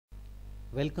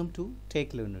Welcome to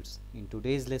Techlearners. In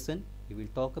today's lesson, we will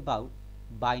talk about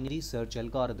binary search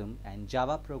algorithm and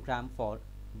Java program for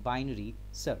binary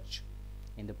search.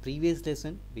 In the previous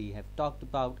lesson, we have talked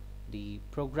about the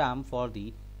program for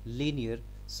the linear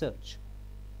search.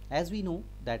 As we know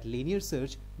that linear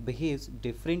search behaves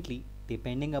differently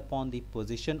depending upon the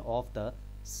position of the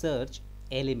search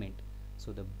element.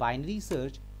 So the binary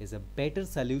search is a better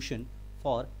solution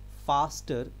for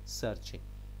faster searching.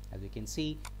 As you can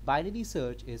see, binary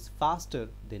search is faster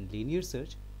than linear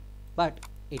search, but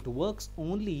it works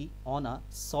only on a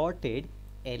sorted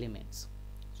elements.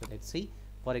 So let's see,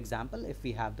 for example, if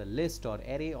we have the list or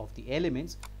array of the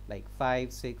elements like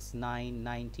 5, 6, 9,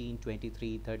 19,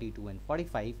 23, 32 and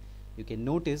 45, you can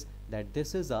notice that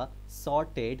this is a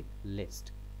sorted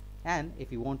list. And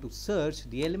if you want to search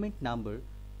the element number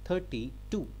 32,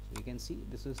 so you can see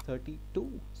this is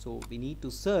 32, so we need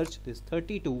to search this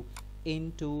 32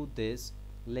 into this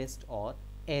list or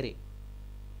array.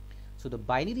 So the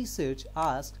binary search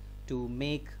asks to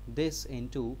make this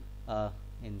into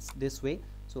in this way.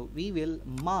 So we will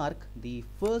mark the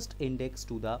first index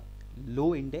to the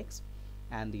low index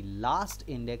and the last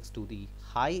index to the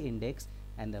high index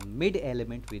and the mid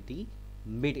element with the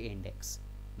mid index.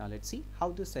 Now let's see how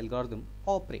this algorithm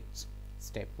operates.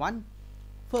 Step 1.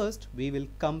 First we will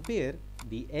compare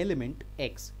the element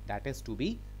x, that is to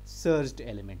be searched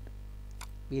element.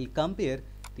 We'll compare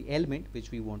the element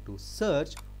which we want to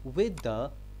search with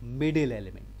the middle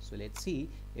element. So let's see,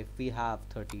 if we have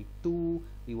 32,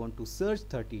 we want to search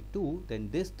 32, then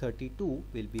this 32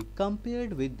 will be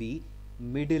compared with the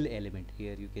middle element.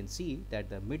 Here you can see that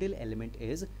the middle element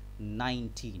is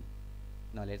 19.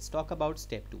 Now let's talk about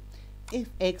step 2. If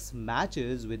x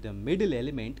matches with the middle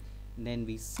element, then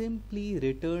we simply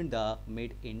return the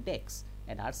mid index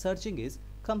and our searching is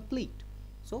complete.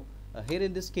 So here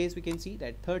in this case we can see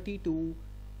that 32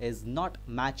 is not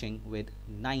matching with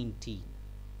 19.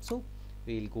 So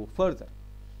we will go further.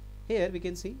 Here we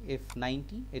can see if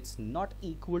 19 it's not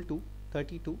equal to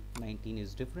 32, 19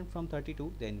 is different from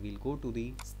 32, then we'll go to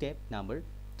the step number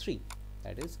 3,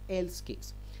 that is else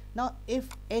case. Now if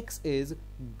x is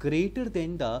greater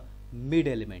than the mid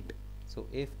element, so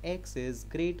if x is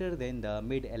greater than the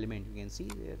mid element, you can see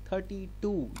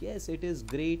 32, yes, it is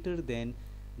greater than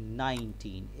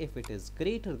 19. If it is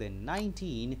greater than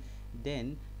 19,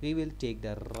 then we will take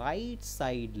the right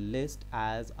side list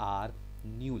as our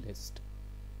new list.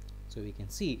 So we can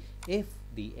see if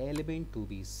the element to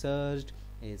be searched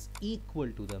is equal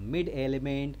to the mid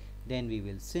element, then we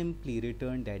will simply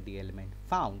return that the element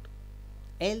found.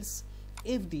 Else,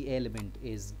 if the element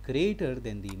is greater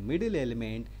than the middle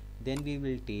element, then we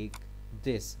will take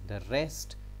this, the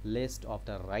rest list of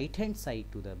the right hand side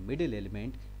to the middle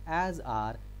element as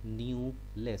our new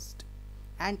list.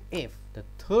 And if the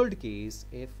third case,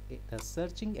 if the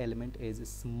searching element is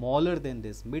smaller than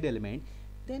this mid element,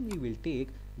 then we will take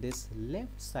this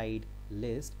left side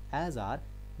list as our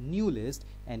new list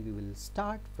and we will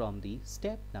start from the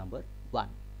step number 1.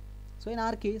 So in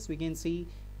our case we can see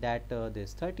that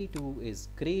this 32 is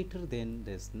greater than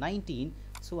this 19,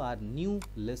 so our new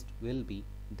list will be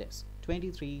this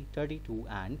 23, 32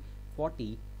 and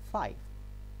 45.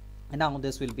 And now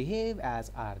this will behave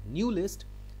as our new list.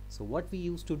 So what we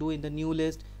used to do in the new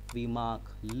list, we mark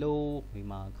low, we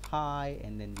mark high,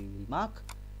 and then we will mark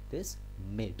this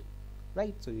mid,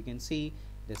 right? So you can see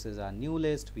this is our new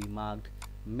list. We marked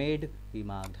mid, we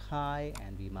marked high,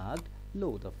 and we marked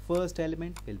low. The first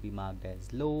element will be marked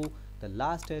as low, the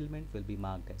last element will be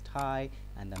marked as high,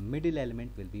 and the middle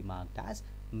element will be marked as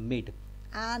mid.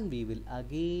 And we will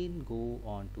again go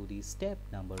on to the step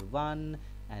number 1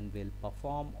 and will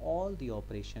perform all the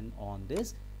operation on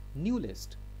this new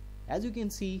list. As you can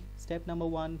see, step number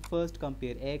 1, first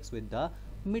compare x with the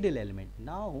middle element.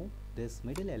 Now this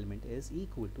middle element is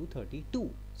equal to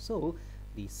 32, so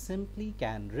we simply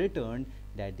can return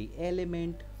that the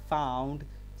element found,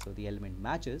 so the element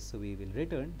matches, so we will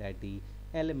return that the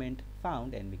element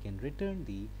found and we can return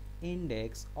the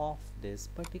index of this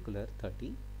particular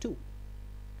 32.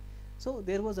 So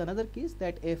there was another case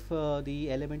that if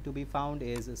the element to be found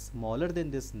is smaller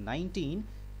than this 19,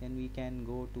 then we can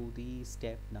go to the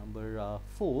step number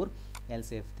 4.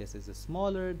 Else if this is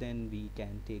smaller, then we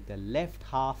can take the left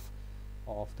half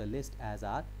of the list as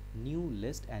our new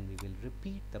list and we will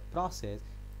repeat the process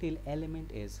till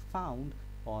element is found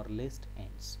or list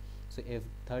ends. So if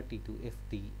 32, if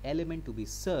the element to be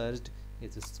searched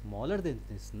is smaller than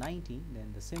this 19,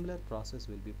 then the similar process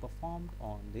will be performed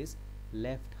on this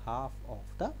left half of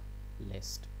the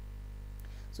list.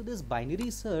 So this binary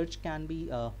search can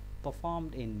be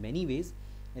performed in many ways.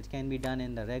 It can be done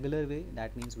in the regular way,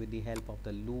 that means with the help of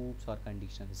the loops or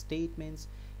conditional statements.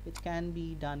 It can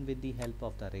be done with the help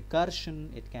of the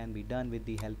recursion. It can be done with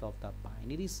the help of the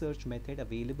binary search method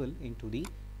available into the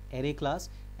array class,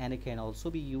 and it can also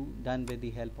be done with the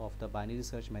help of the binary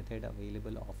search method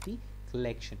available of the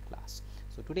collection class.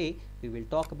 So today we will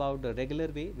talk about the regular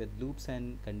way with loops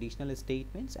and conditional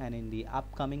statements, and in the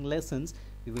upcoming lessons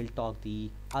we will talk the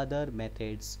other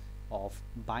methods of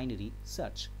binary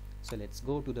search. So let's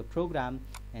go to the program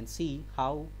and see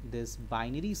how this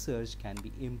binary search can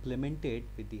be implemented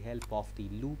with the help of the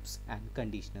loops and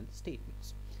conditional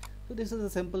statements. So this is a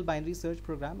simple binary search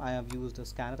program. I have used a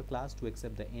scanner class to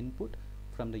accept the input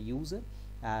from the user.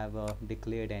 I have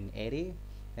declared an array,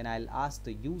 and I'll ask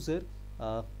the user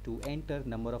to enter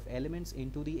number of elements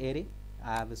into the array.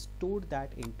 I have stored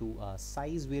that into a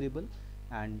size variable,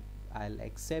 and I'll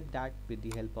accept that with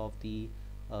the help of the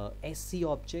SC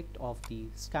object of the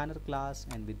scanner class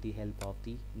and with the help of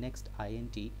the next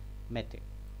int method.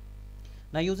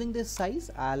 Now using this size,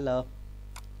 I'll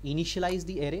initialize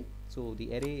the array. So the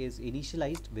array is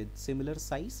initialized with similar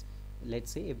size. Let's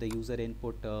say if the user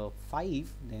input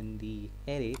 5, then the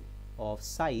array of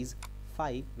size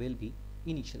 5 will be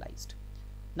initialized.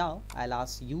 Now I'll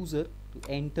ask user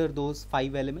to enter those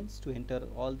 5 elements, to enter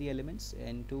all the elements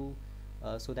into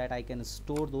so that I can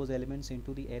store those elements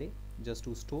into the array. Just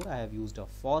to store, I have used a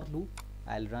for loop.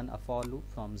 I'll run a for loop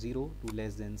from 0 to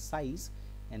less than size,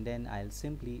 and then I'll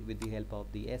simply, with the help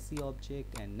of the SC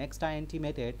object and next int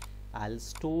method, I'll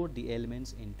store the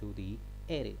elements into the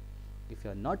array. If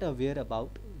you're not aware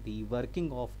about the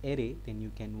working of array, then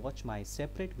you can watch my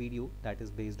separate video that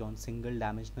is based on single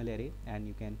dimensional array, and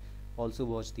you can also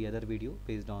watch the other video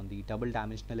based on the double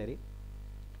dimensional array.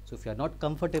 So if you are not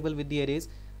comfortable with the arrays,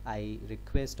 I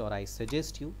request or I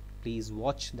suggest you please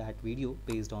watch that video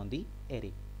based on the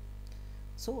array.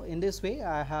 So in this way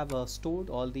I have stored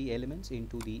all the elements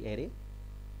into the array,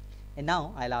 and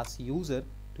now I'll ask user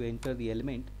to enter the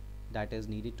element that is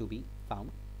needed to be found,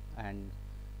 and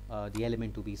the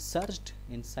element to be searched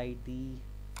inside the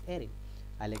array.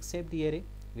 I'll accept the array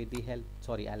with the help,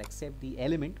 I'll accept the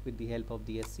element with the help of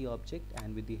the SC object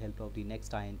and with the help of the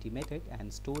next int method,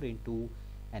 and store into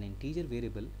an integer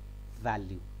variable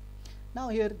value. Now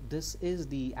here this is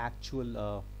the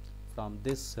actual from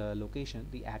this location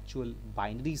the actual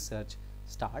binary search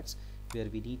starts, where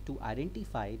we need to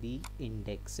identify the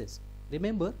indexes.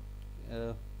 Remember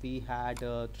we had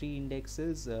 3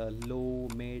 indexes, low,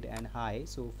 mid and high.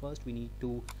 So first we need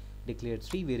to declare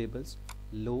 3 variables,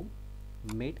 low,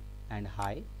 mid and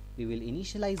high. We will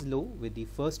initialize low with the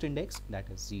first index, that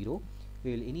is 0.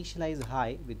 We will initialize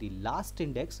high with the last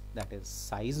index, that is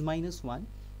size -1,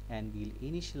 and we'll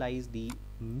initialize the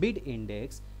mid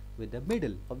index with the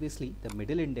middle. Obviously the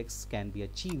middle index can be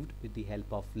achieved with the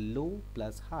help of low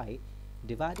plus high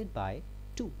divided by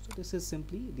 2. So this is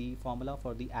simply the formula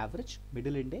for the average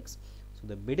middle index. So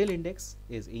the middle index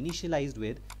is initialized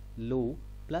with low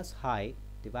plus high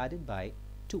divided by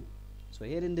 2. So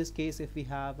here in this case, if we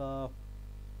have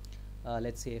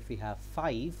let's say if we have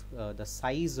 5, the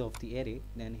size of the array,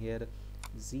 then here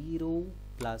 0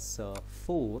 plus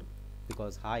 4,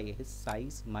 because high is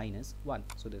size -1.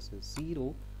 So this is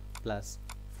 0 plus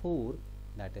 4,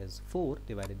 that is 4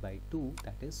 divided by 2,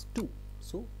 that is 2.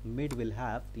 So mid will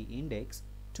have the index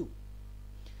 2.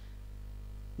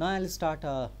 Now I'll start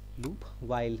a loop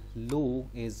while low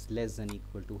is less than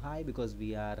equal to high, because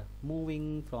we are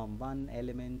moving from one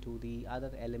element to the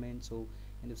other element. So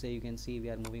and if say you can see we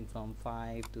are moving from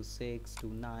 5 to 6 to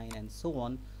 9 and so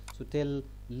on. So till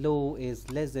low is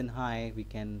less than high we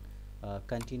can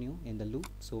continue in the loop.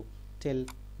 So till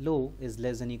low is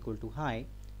less than equal to high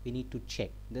we need to check.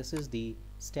 This is the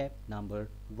step number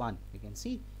 1. You can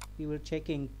see we were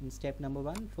checking in step number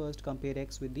 1, first compare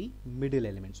x with the middle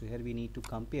element. So here we need to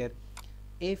compare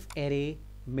if array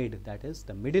mid, that is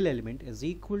the middle element, is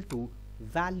equal to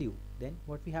value, then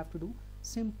what we have to do,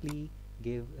 simply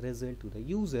give result to the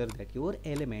user that your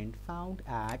element found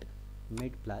at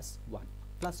mid plus 1.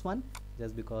 Plus 1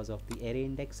 just because of the array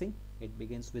indexing, it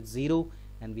begins with 0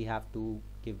 and we have to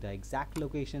give the exact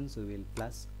location, so we will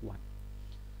plus 1.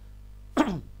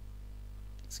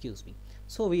 Excuse me.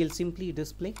 So we will simply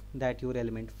display that your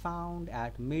element found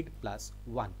at mid plus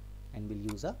 1, and we'll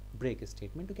use a break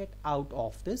statement to get out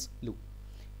of this loop.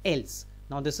 Else,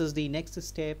 now this is the next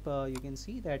step. You can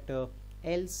see that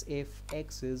else if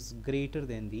x is greater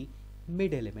than the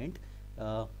mid element,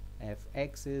 if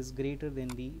x is greater than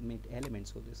the mid element,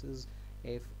 so this is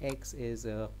if x is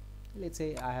let's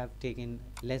say I have taken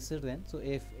lesser than, so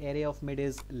if array of mid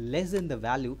is less than the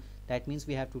value, that means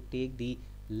we have to take the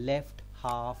left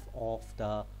half of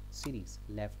the series,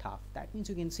 left half. That means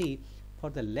you can see for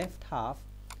the left half,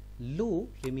 low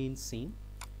remains same,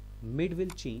 mid will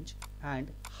change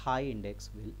and high index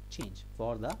will change.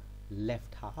 For the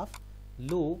left half,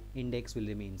 low index will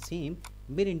remain same,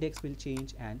 mid index will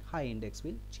change and high index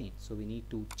will change. So we need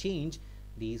to change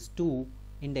these two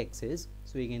indexes.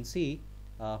 So you can see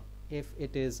if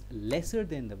it is lesser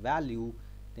than the value,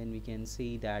 then we can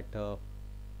see that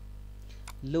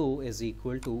low is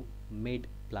equal to mid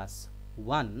plus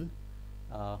 1.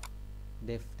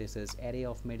 If this is array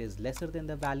of mid is lesser than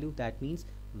the value, that means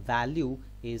value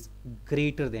is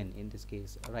greater than, in this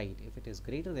case right. If it is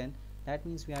greater than, that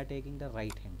means we are taking the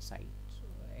right hand side. So,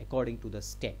 according to the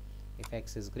step, if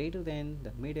x is greater than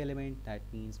the mid element, that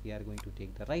means we are going to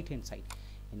take the right hand side.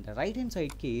 In the right hand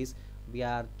side case, we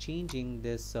are changing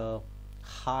this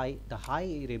high. The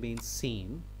high remains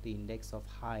same, the index of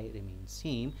high remains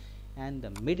same, and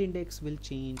the mid index will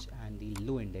change and the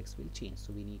low index will change.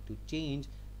 So we need to change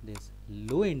this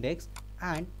low index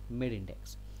and mid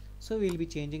index. So we will be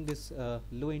changing this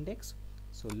low index.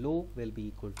 So low will be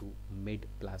equal to mid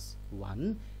plus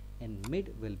 1 and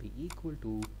mid will be equal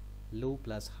to low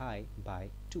plus high by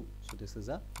 2. So this is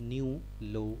a new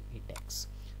low index.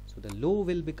 So the low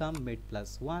will become mid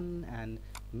plus 1 and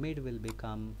mid will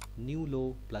become new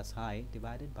low plus high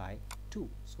divided by 2.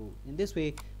 So in this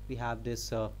way we have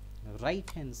this right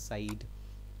hand side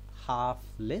half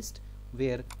list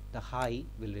where the high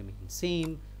will remain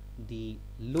same, the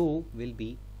low will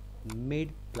be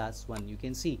mid plus 1. You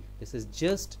can see this is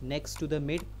just next to the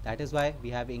mid, that is why we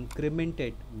have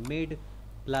incremented mid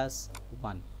plus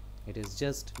 1. It is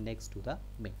just next to the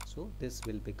mid, so this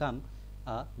will become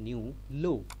a new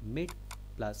low, mid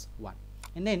plus 1.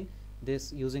 And then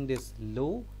this, using this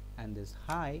low and this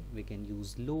high, we can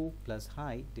use low plus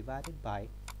high divided by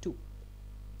 2.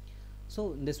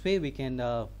 So in this way we can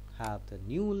have the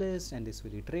new list, and this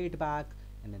will iterate back,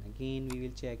 and then again we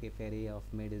will check if array of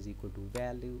mid is equal to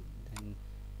value, then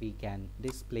we can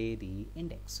display the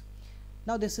index.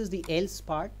 Now this is the else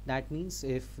part. That means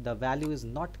if the value is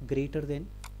not greater than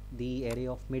the array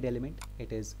of mid element,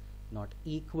 it is not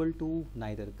equal to,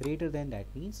 neither greater than, that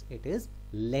means it is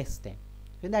less than.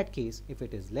 In that case, if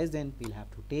it is less than, we'll have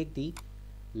to take the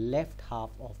left half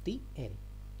of the array.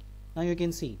 Now you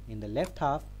can see in the left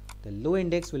half, the low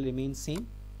index will remain same,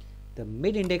 the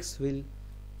mid index will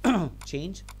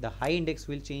change, the high index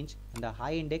will change, and the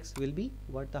high index will be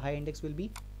what? The high index will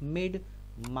be mid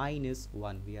minus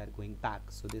 1. We are going back,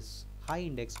 so this high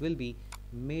index will be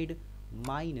mid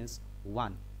minus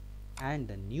 1, and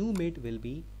the new mid will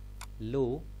be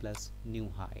low plus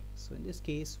new high. So in this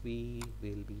case we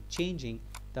will be changing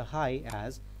the high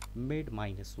as mid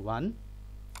minus 1,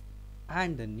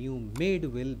 and the new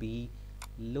mid will be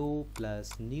low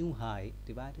plus new high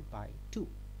divided by 2.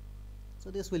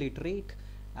 So this will iterate,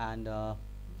 and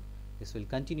this will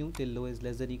continue till low is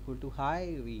less than equal to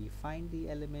high. We find the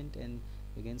element, and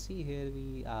you can see here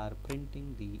we are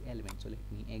printing the element. So let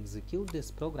me execute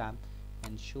this program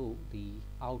and show the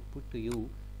output to you,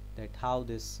 that how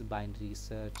this binary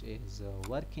search is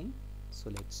working. So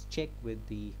let's check with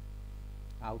the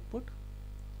output.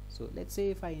 So let's say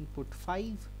if I input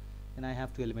 5, then I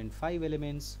have to element 5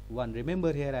 elements. 1,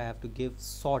 remember here I have to give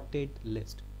sorted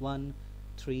list, 1,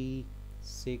 3,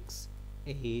 6,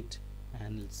 8,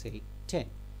 and let's say 10.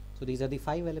 So these are the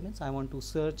 5 elements. I want to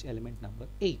search element number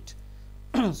 8.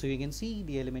 So you can see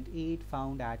the element 8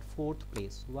 found at 4th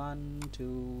place. 1,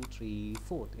 2, 3,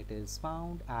 4th. It is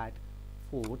found at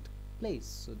 4th place.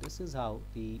 So this is how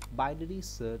the binary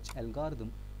search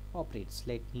algorithm operates.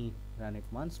 Let me run it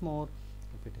once more.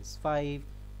 If it is 5,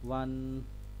 1,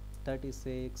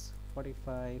 36,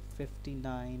 45,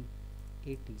 59,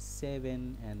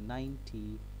 87, and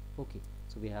 90. Okay,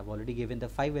 so we have already given the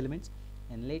 5 elements,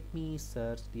 and let me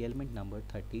search the element number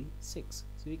 36.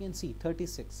 So you can see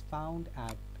 36 found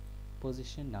at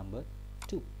position number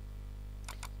 2.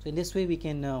 So in this way we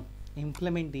can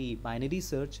implement the binary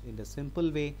search in the simple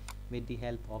way with the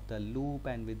help of the loop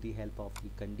and with the help of the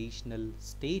conditional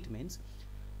statements.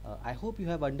 I hope you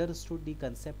have understood the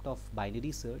concept of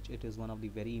binary search. It is one of the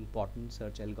very important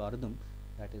search algorithm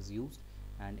that is used,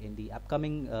 and in the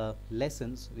upcoming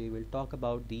lessons we will talk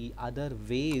about the other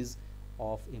ways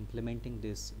of implementing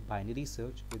this binary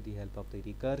search with the help of the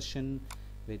recursion,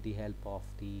 with the help of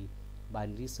the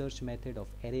binary search method of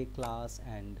array class,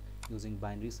 and using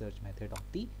binary search method of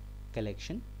the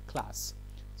collection class.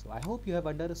 So I hope you have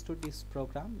understood this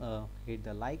program. Hit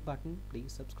the like button,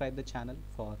 please subscribe the channel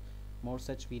for more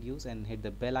such videos, and hit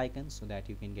the bell icon so that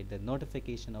you can get the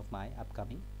notification of my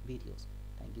upcoming videos.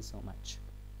 Thank you so much.